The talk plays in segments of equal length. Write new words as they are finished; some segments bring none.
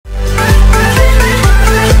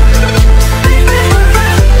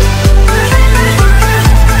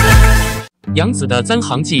杨紫的簪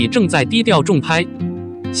行记正在低调重拍，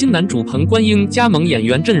新男主彭冠英加盟演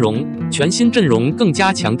员阵容，全新阵容更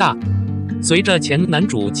加强大。随着前男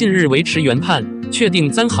主近日维持原判，确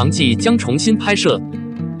定簪行记将重新拍摄，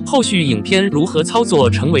后续影片如何操作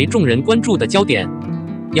成为众人关注的焦点。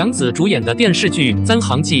杨紫主演的电视剧《簪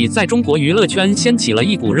行记》在中国娱乐圈掀起了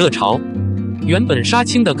一股热潮。原本杀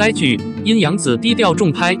青的该剧，因杨紫低调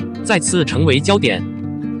重拍，再次成为焦点。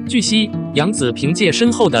据悉，杨紫凭借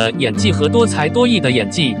深厚的演技和多才多艺的演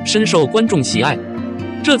技，深受观众喜爱。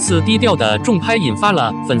这次低调的重拍引发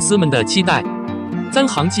了粉丝们的期待。《簪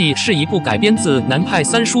行记》是一部改编自南派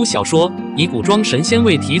三书小说，以古装神仙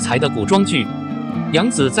为题材的古装剧。杨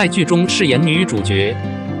紫在剧中饰演女主角，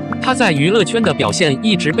她在娱乐圈的表现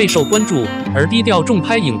一直备受关注，而低调重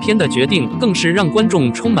拍影片的决定更是让观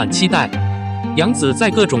众充满期待。杨紫在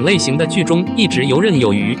各种类型的剧中一直游刃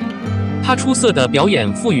有余。他出色的表演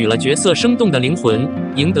赋予了角色生动的灵魂，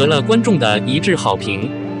赢得了观众的一致好评。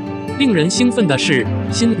令人兴奋的是，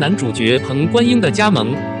新男主角彭冠英的加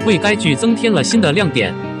盟，为该剧增添了新的亮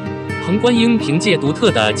点。彭冠英凭借独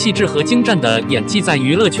特的气质和精湛的演技，在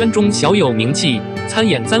娱乐圈中小有名气，参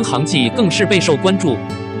演《簪行记》更是备受关注。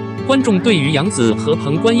观众对于杨紫和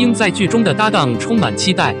彭冠英在剧中的搭档充满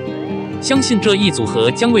期待，相信这一组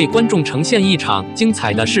合将为观众呈现一场精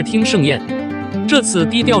彩的视听盛宴。这次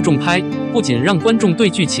低调重拍，不仅让观众对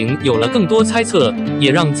剧情有了更多猜测，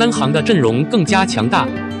也让簪行的阵容更加强大。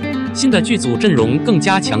新的剧组阵容更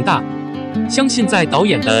加强大，相信在导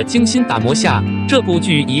演的精心打磨下，这部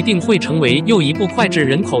剧一定会成为又一部脍炙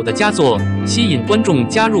人口的佳作，吸引观众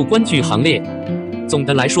加入观剧行列。总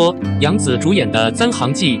的来说，杨紫主演的《簪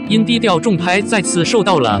行记》因低调重拍再次受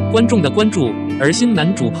到了观众的关注，而新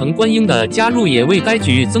男主彭冠英的加入也为该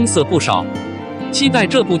剧增色不少。期待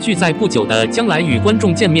这部剧在不久的将来与观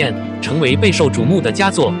众见面，成为备受瞩目的佳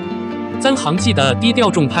作。《簪行记》的低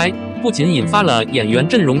调重拍不仅引发了演员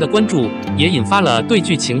阵容的关注，也引发了对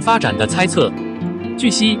剧情发展的猜测。据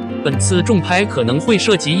悉，本次重拍可能会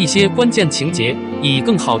涉及一些关键情节，以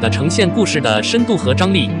更好地呈现故事的深度和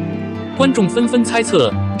张力。观众纷纷猜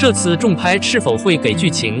测，这次重拍是否会给剧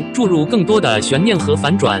情注入更多的悬念和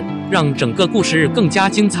反转，让整个故事更加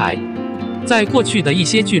精彩。在过去的一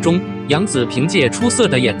些剧中，杨紫凭借出色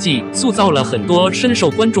的演技，塑造了很多深受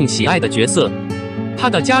观众喜爱的角色。她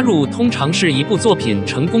的加入通常是一部作品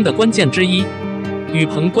成功的关键之一。与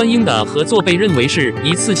彭冠英的合作被认为是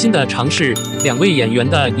一次新的尝试，两位演员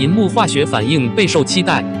的银幕化学反应备受期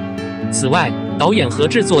待。此外，导演和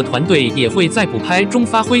制作团队也会在补拍中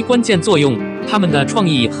发挥关键作用，他们的创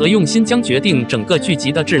意和用心将决定整个剧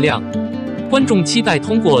集的质量。观众期待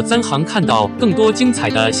通过簪行看到更多精彩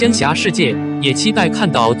的仙侠世界，也期待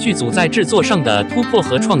看到剧组在制作上的突破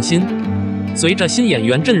和创新。随着新演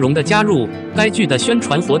员阵容的加入，该剧的宣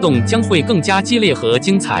传活动将会更加激烈和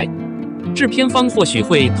精彩。制片方或许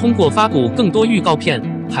会通过发布更多预告片、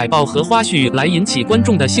海报和花絮来引起观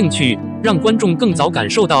众的兴趣，让观众更早感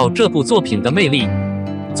受到这部作品的魅力。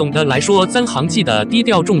总的来说，《簪行记》的低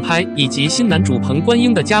调重拍以及新男主彭冠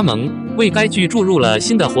英的加盟，为该剧注入了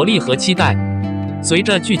新的活力和期待。随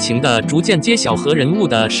着剧情的逐渐揭晓和人物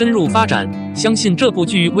的深入发展，相信这部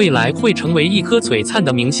剧未来会成为一颗璀璨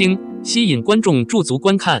的明星，吸引观众驻足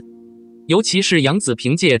观看。尤其是杨紫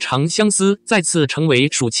凭借《长相思》再次成为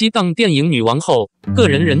暑期档电影女王后，个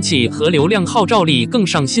人人气和流量号召力更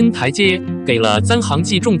上新台阶，给了《簪行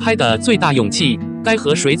记》重拍的最大勇气。该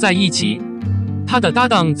和谁在一起？他的搭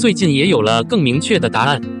档最近也有了更明确的答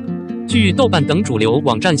案。据豆瓣等主流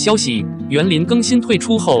网站消息，园林更新退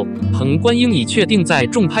出后，彭冠英已确定在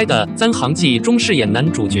重拍的《簪行记》中饰演男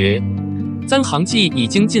主角。《簪行记》已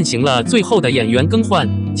经进行了最后的演员更换，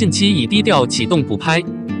近期已低调启动补拍。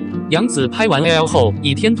杨紫拍完 L 后，《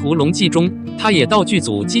倚天屠龙记》中，她也到剧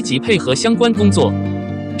组积极配合相关工作。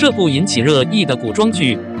这部引起热议的古装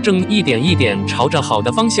剧，正一点一点朝着好的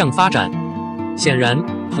方向发展。显然，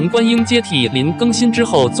彭冠英接替林更新之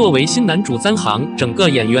后，作为新男主簪行，整个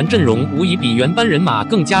演员阵容无疑比原班人马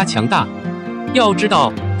更加强大。要知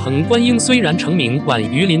道，彭冠英虽然成名晚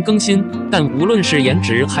于林更新，但无论是颜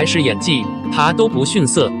值还是演技，他都不逊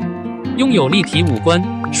色。拥有立体五官、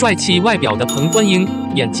帅气外表的彭冠英，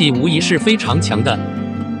演技无疑是非常强的。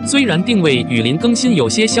虽然定位与林更新有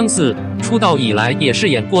些相似，出道以来也是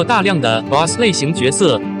演过大量的 boss 类型角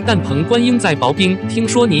色，但彭冠英在《薄冰》《听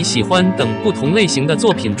说你喜欢》等不同类型的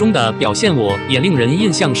作品中的表现，我也令人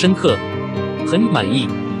印象深刻，很满意。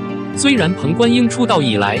虽然彭冠英出道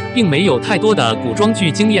以来并没有太多的古装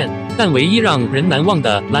剧经验，但唯一让人难忘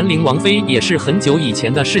的兰陵王妃也是很久以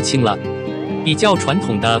前的事情了。比较传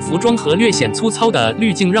统的服装和略显粗糙的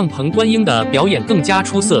滤镜让彭冠英的表演更加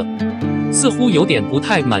出色，似乎有点不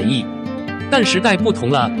太满意。但时代不同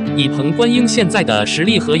了，以彭冠英现在的实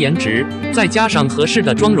力和颜值，再加上合适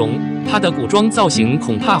的妆容，他的古装造型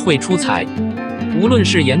恐怕会出彩。无论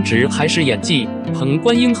是颜值还是演技，彭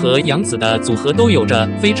冠英和杨紫的组合都有着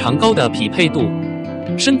非常高的匹配度。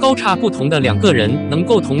身高差不同的两个人能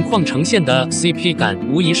够同框呈现的 CP 感，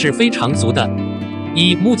无疑是非常足的。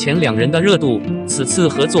以目前两人的热度，此次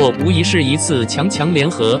合作无疑是一次强联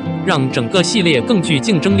合，让整个系列更具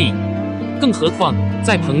竞争力。更何况，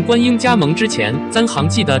在彭冠英加盟之前，三行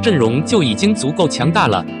记的阵容就已经足够强大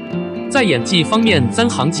了。在演技方面，三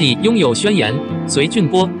行记拥有宣言、隋俊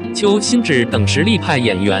波、邱心志等实力派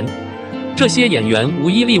演员，这些演员无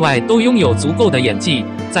一例外都拥有足够的演技，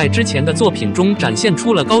在之前的作品中展现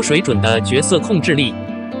出了高水准的角色控制力，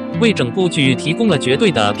为整部剧提供了绝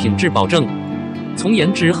对的品质保证。从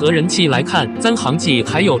颜值和人气来看，三行记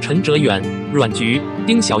还有陈哲远、阮菊、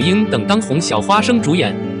丁小英等当红小花生主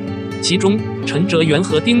演。其中，陈哲远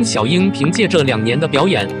和丁小英凭借这2年的表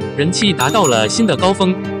演，人气达到了新的高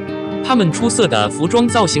峰。他们出色的服装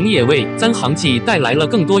造型也为三行记带来了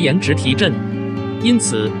更多颜值提振。因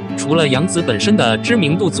此，除了杨紫本身的知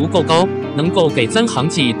名度足够高，能够给三行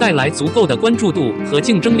记带来足够的关注度和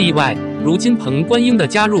竞争力外，如今彭冠英的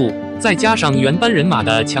加入，再加上原班人马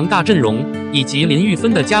的强大阵容，以及林玉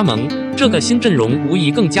芬的加盟，这个新阵容无疑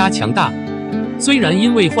更加强大。虽然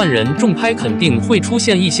因为换人重拍肯定会出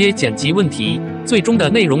现一些剪辑问题，最终的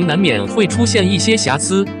内容难免会出现一些瑕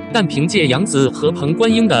疵，但凭借杨紫和彭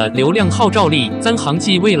冠英的流量号召力，三行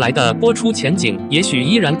记未来的播出前景也许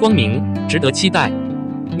依然光明，值得期待。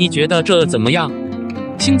你觉得这怎么样？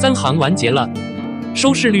新三行完结了，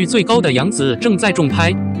收视率最高的杨紫正在重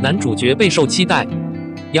拍，男主角备受期待。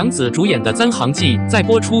杨紫主演的《三行记》在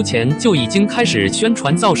播出前就已经开始宣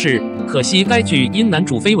传造势，可惜该剧因男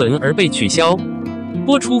主绯闻而被取消。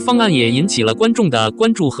播出方案也引起了观众的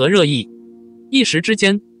关注和热议，一时之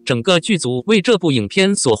间，整个剧组为这部影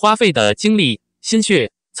片所花费的精力、心血、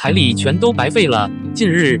财力全都白费了。近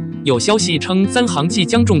日有消息称，《三行记》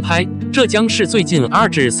将重拍，这将是最近2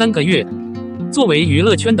至3个月。作为娱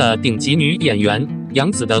乐圈的顶级女演员，杨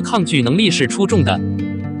紫的抗拒能力是出众的。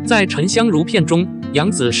在《沉香如片》中，杨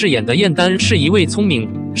紫饰演的燕丹是一位聪明、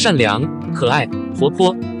善良、可爱、活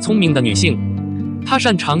泼、聪明的女性。她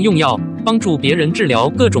擅长用药帮助别人治疗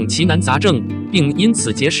各种奇难杂症，并因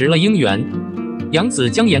此结识了姻缘。杨紫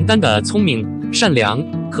将燕丹的聪明、善良、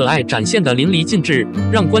可爱展现得淋漓尽致，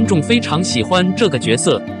让观众非常喜欢这个角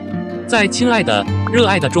色。在《亲爱的、热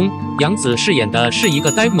爱的》中，杨紫饰演的是一个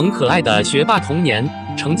呆萌可爱的学霸童年，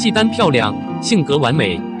成绩单漂亮，性格完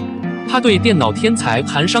美。她对电脑天才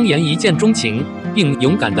韩商言一见钟情，并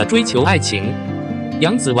勇敢地追求爱情。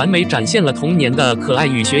杨紫完美展现了童年的可爱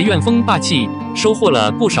与学院风霸气，收获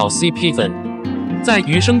了不少 CP 粉。在《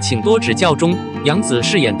余生请多指教》中，杨紫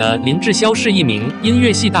饰演的林志潇是一名音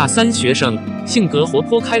乐系大3学生，性格活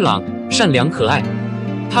泼开朗、善良可爱。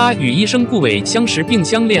她与医生顾伟相识并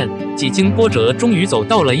相恋，几经波折终于走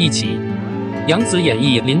到了一起。杨紫演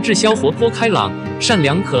绎林志潇活泼开朗、善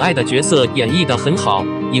良可爱的角色演绎得很好，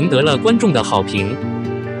赢得了观众的好评。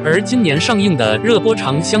而今年上映的热播《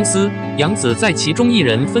长相思》，杨紫在其中一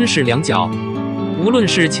人分饰2角。无论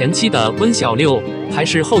是前期的温小六，还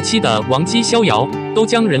是后期的王姬逍遥，都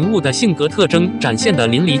将人物的性格特征展现得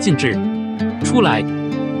淋漓尽致出来。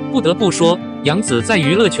不得不说，杨紫在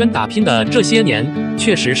娱乐圈打拼的这些年，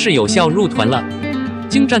确实是有效入团了。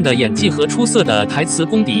精湛的演技和出色的台词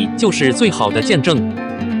功底就是最好的见证。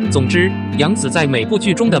总之，杨紫在每部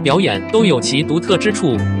剧中的表演都有其独特之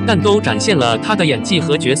处，但都展现了她的演技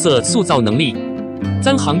和角色塑造能力。《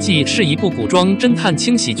三行记》是一部古装侦探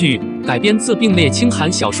轻喜剧，改编自并列清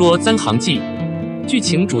寒小说《三行记》。剧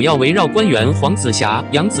情主要围绕官员黄子霞、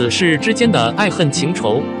杨子氏之间的爱恨情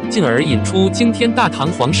仇，进而引出惊天大唐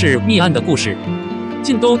皇室密案的故事。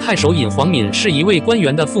晋都太守尹黄敏是一位官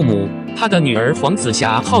员的父母，他的女儿黄子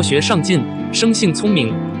霞好学上进，生性聪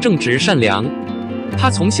明，正直善良。他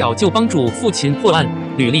从小就帮助父亲破案，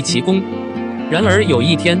屡立奇功。然而有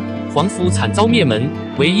一天，皇府惨遭灭门，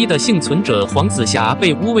唯一的幸存者黄子霞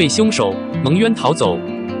被诬为凶手，蒙冤逃走。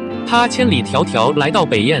他千里迢迢来到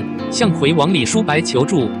北燕，向魁王李叔白求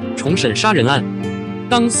助，重审杀人案。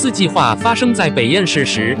当4计划发生在北燕市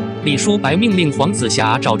时，李叔白命令黄子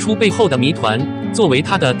霞找出背后的谜团，作为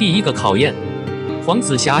他的第一个考验。黄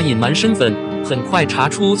子霞隐瞒身份，很快查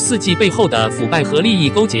出4计背后的腐败和利益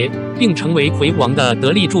勾结，并成为魁王的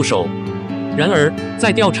得力助手。然而，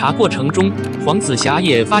在调查过程中，黄子霞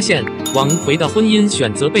也发现王魁的婚姻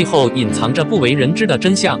选择背后隐藏着不为人知的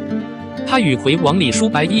真相。他与魁王李叔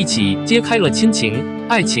白一起揭开了亲情、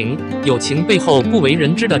爱情、友情背后不为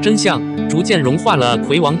人知的真相，逐渐融化了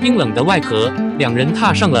魁王冰冷的外壳，两人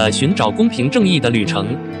踏上了寻找公平正义的旅程。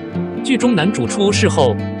剧中男主出事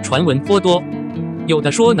后，传闻颇多，有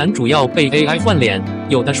的说男主要被 AI 换脸，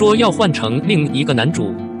有的说要换成另一个男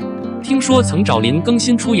主。听说曾找林更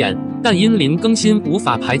新出演，但因林更新无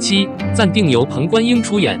法排期，暂定由彭冠英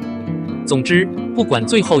出演。总之，不管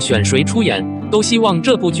最后选谁出演，都希望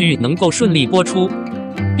这部剧能够顺利播出。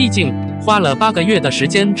毕竟，花了8个月的时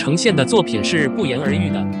间呈现的作品是不言而喻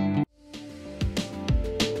的。